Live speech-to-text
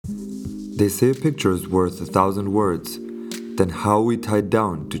They say a picture is worth 1,000 words, then how are we tied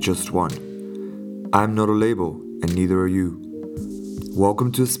down to just one? I'm not a label, and neither are you.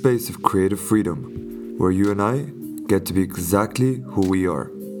 Welcome to a space of creative freedom, where you and I get to be exactly who we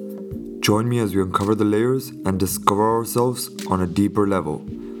are. Join me as we uncover the layers and discover ourselves on a deeper level.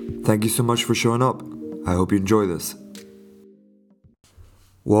 Thank you so much for showing up. I hope you enjoy this.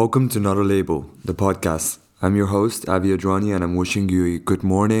 Welcome to Not a Label, the podcast. I'm your host, Avi Adrani, and I'm wishing you a good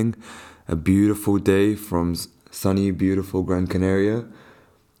morning, a beautiful day from sunny, beautiful Gran Canaria,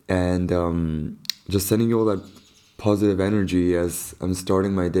 and just sending you all that positive energy as I'm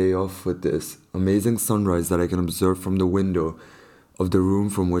starting my day off with this amazing sunrise that I can observe from the window of the room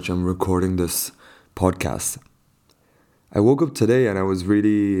from which I'm recording this podcast. I woke up today and I was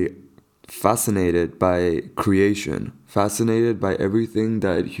really fascinated by creation, fascinated by everything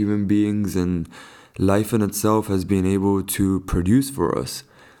that human beings and life in itself has been able to produce for us.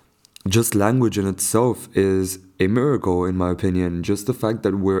 Just language in itself is a miracle, in my opinion. Just the fact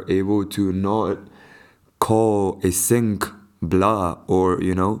that we're able to not call a sink blah, or,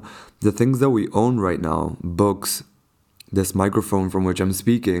 the things that we own right now, books, this microphone from which I'm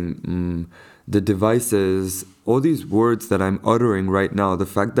speaking, the devices, all these words that I'm uttering right now, the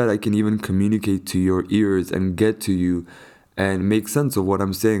fact that I can even communicate to your ears and get to you and make sense of what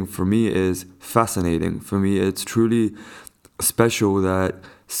I'm saying, for me is fascinating. For me, it's truly special that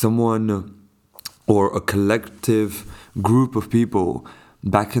someone or a collective group of people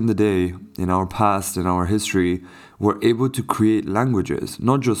back in the day, in our past, in our history, were able to create languages,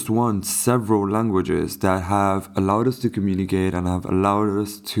 not just one, several languages that have allowed us to communicate and have allowed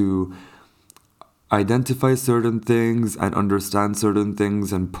us to identify certain things and understand certain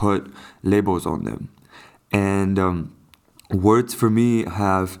things and put labels on them. And words for me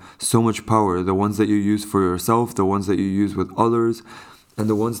have so much power. The ones that you use for yourself, the ones that you use with others, and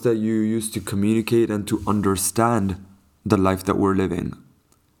the ones that you use to communicate and to understand the life that we're living.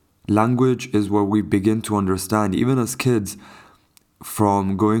 Language is where we begin to understand, even as kids,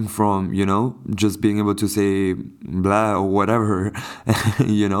 from going from, just being able to say blah or whatever,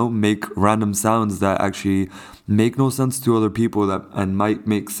 make random sounds that actually make no sense to other people and might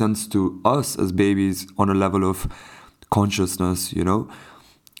make sense to us as babies on a level of consciousness,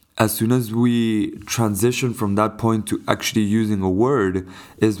 As soon as we transition from that point to actually using a word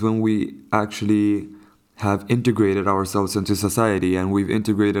is when we actually have integrated ourselves into society, and we've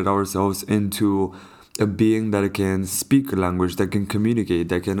integrated ourselves into a being that can speak a language, that can communicate,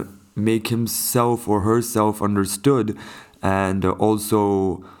 that can make himself or herself understood, and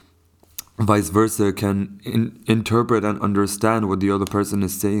also vice versa can interpret and understand what the other person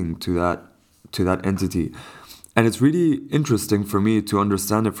is saying to that entity. And it's really interesting for me to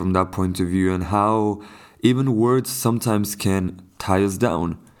understand it from that point of view, and how even words sometimes can tie us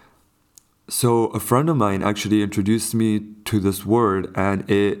down. So a friend of mine actually introduced me to this word, and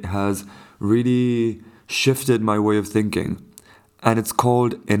it has really shifted my way of thinking. And it's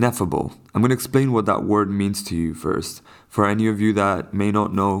called ineffable. I'm going to explain what that word means to you first. For any of you that may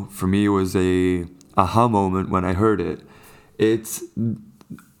not know, for me it was a aha moment when I heard it. It's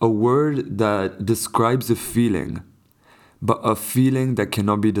a word that describes a feeling, but a feeling that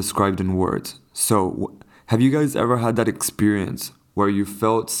cannot be described in words. So have you guys ever had that experience where you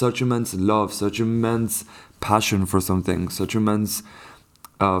felt such immense love, such immense passion for something, such immense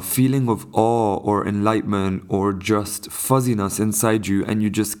feeling of awe or enlightenment or just fuzziness inside you, and you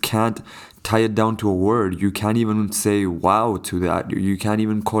just can't tie it down to a word? You can't even say wow to that. You can't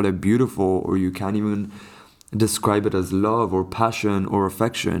even call it beautiful, or you can't even describe it as love or passion or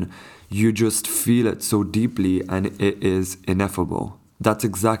affection. You just feel it so deeply, and it is ineffable. That's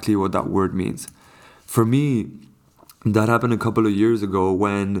exactly what that word means. For me, that happened a couple of years ago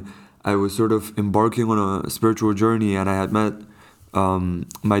when I was sort of embarking on a spiritual journey, and I had met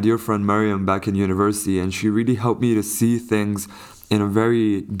my dear friend Mariam back in university, and she really helped me to see things in a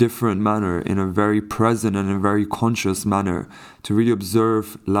very different manner, in a very present and a very conscious manner, to really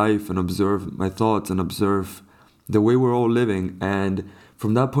observe life and observe my thoughts and observe the way we're all living. And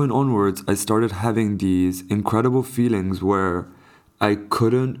from that point onwards, I started having these incredible feelings where I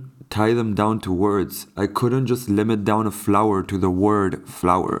couldn't tie them down to words. I couldn't just limit down a flower to the word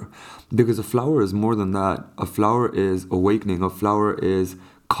flower, because a flower is more than that. A flower is awakening. A flower is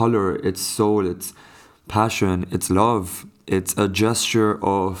color, it's soul, it's passion, it's love. It's a gesture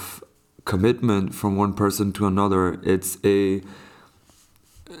of commitment from one person to another. It's a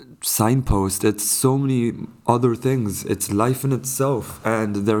signpost. It's so many other things. It's life in itself.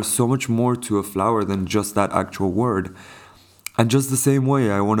 And there's so much more to a flower than just that actual word. And just the same way,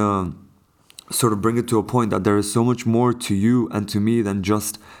 I want to sort of bring it to a point that there is so much more to you and to me than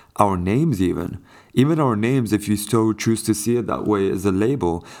just our names even. Even our names, if you still choose to see it that way, is a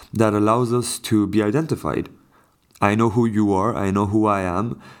label that allows us to be identified. I know who you are, I know who I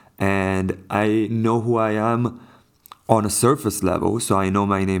am, and I know who I am on a surface level. So I know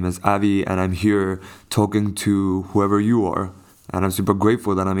my name is Avi and I'm here talking to whoever you are. And I'm super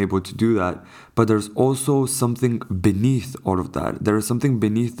grateful that I'm able to do that. But there's also something beneath all of that. There is something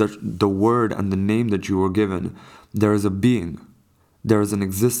beneath the word and the name that you were given. There is a being. There is an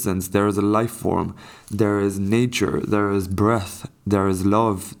existence. There is a life form. There is nature. There is breath. There is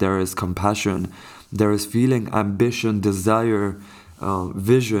love. There is compassion. There is feeling, ambition, desire,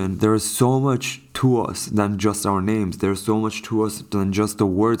 vision. There is so much to us than just our names. There's so much to us than just the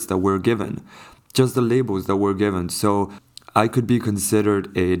words that we're given, just the labels that we're given. So I could be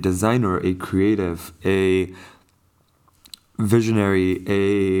considered a designer, a creative, a visionary,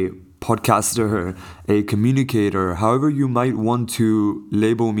 a podcaster, a communicator, however you might want to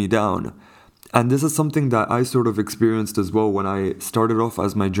label me down. And this is something that I sort of experienced as well when I started off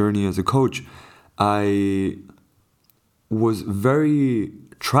as my journey as a coach. I was very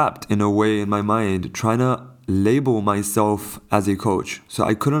trapped in a way in my mind trying to label myself as a coach. So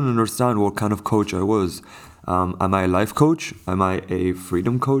I couldn't understand what kind of coach I was. Am I a life coach? Am I a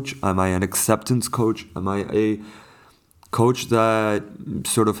freedom coach? Am I an acceptance coach? Am I a coach that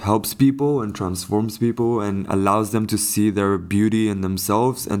sort of helps people and transforms people and allows them to see their beauty in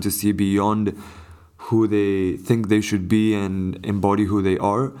themselves and to see beyond who they think they should be and embody who they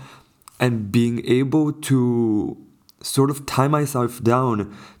are? And being able to sort of tie myself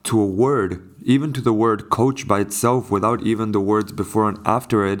down to a word, even to the word coach by itself without even the words before and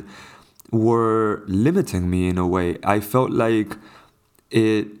after it, were limiting me in a way. I felt like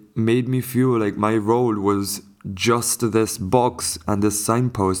it made me feel like my role was just this box and this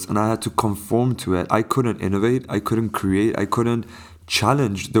signpost, and I had to conform to it. I couldn't innovate, I couldn't create, I couldn't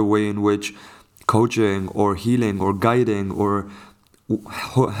challenge the way in which coaching or healing or guiding or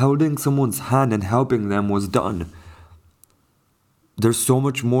holding someone's hand and helping them was done. There's so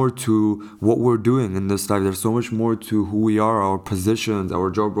much more to what we're doing in this life. There's so much more to who we are, our positions,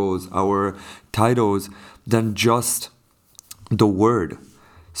 our job roles, our titles, than just the word.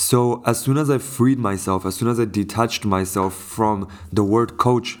 So as soon as I freed myself, as soon as I detached myself from the word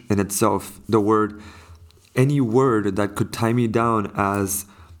coach in itself, the word, any word that could tie me down as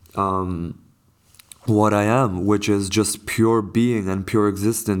what I am, which is just pure being and pure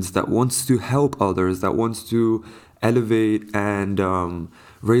existence that wants to help others, that wants to elevate and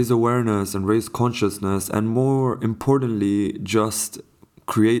raise awareness and raise consciousness, and more importantly, just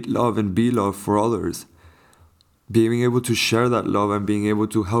create love and be love for others. Being able to share that love and being able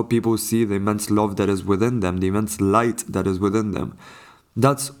to help people see the immense love that is within them, the immense light that is within them.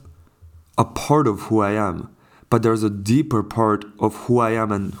 That's a part of who I am. But there's a deeper part of who I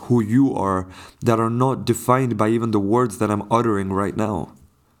am and who you are that are not defined by even the words that I'm uttering right now.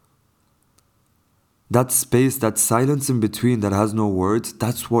 That space, that silence in between that has no words,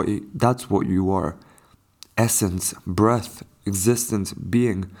 that's what you are. Essence, breath, existence,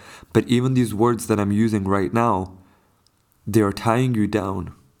 being. But even these words that I'm using right now, they are tying you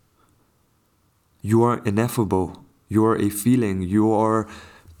down. You are ineffable. You are a feeling. You are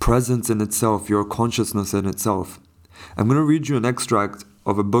presence in itself. You are consciousness in itself. I'm going to read you an extract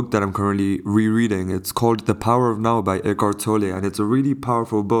of a book that I'm currently rereading. It's called The Power of Now by Eckhart Tolle, and it's a really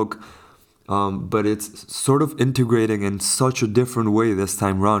powerful book. But it's sort of integrating in such a different way this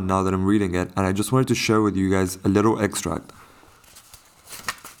time round now that I'm reading it. And I just wanted to share with you guys a little extract.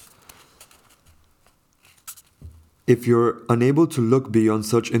 If you're unable to look beyond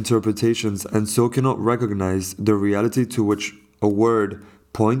such interpretations and so cannot recognize the reality to which a word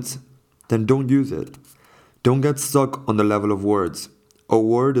points, then don't use it. Don't get stuck on the level of words. A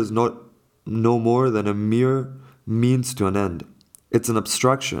word is no more than a mere means to an end. It's an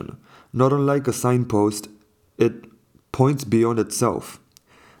abstraction. Not unlike a signpost, it points beyond itself.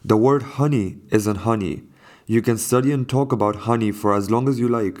 The word honey isn't honey. You can study and talk about honey for as long as you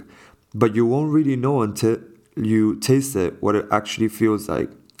like, but you won't really know until you taste it what it actually feels like.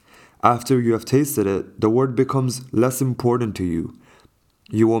 After you have tasted it, the word becomes less important to you.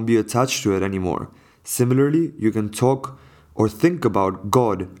 You won't be attached to it anymore. Similarly, you can talk or think about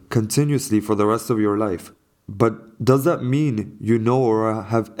God continuously for the rest of your life. But does that mean you know or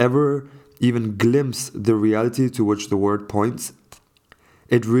have ever even glimpsed the reality to which the word points?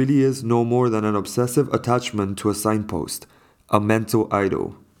 It really is no more than an obsessive attachment to a signpost, a mental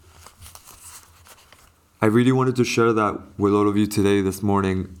idol. I really wanted to share that with all of you today, this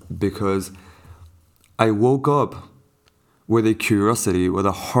morning, because I woke up with a curiosity, with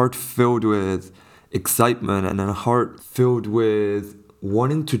a heart filled with excitement and a heart filled with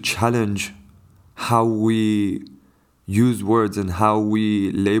wanting to challenge how we use words and how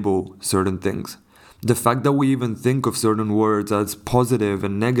we label certain things. The fact that we even think of certain words as positive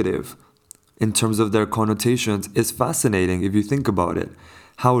and negative in terms of their connotations is fascinating if you think about it.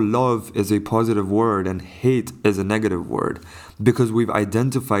 How love is a positive word and hate is a negative word, because we've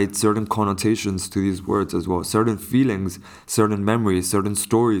identified certain connotations to these words as well, certain feelings, certain memories, certain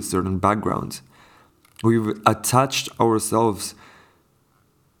stories, certain backgrounds. We've attached ourselves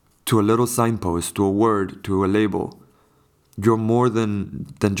to a little signpost, to a word, to a label. You're more than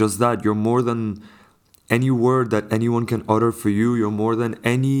just that. You're more than any word that anyone can utter for you. You're more than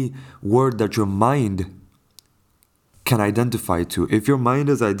any word that your mind can identify to. If your mind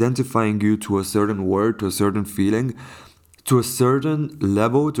is identifying you to a certain word, to a certain feeling, to a certain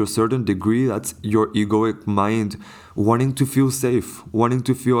level, to a certain degree, that's your egoic mind wanting to feel safe, wanting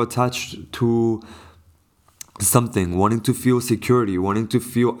to feel attached to something, wanting to feel security, wanting to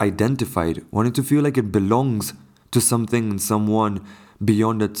feel identified, wanting to feel like it belongs to something and someone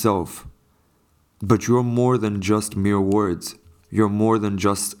beyond itself. But you're more than just mere words. You're more than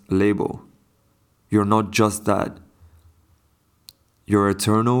just a label. You're not just that. You're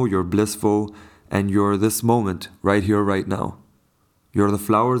eternal, you're blissful, and you're this moment, right here, right now. You're the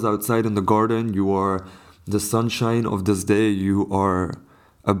flowers outside in the garden. You are the sunshine of this day. You are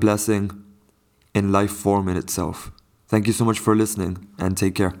a blessing in life form in itself. Thank you so much for listening, and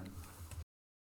take care.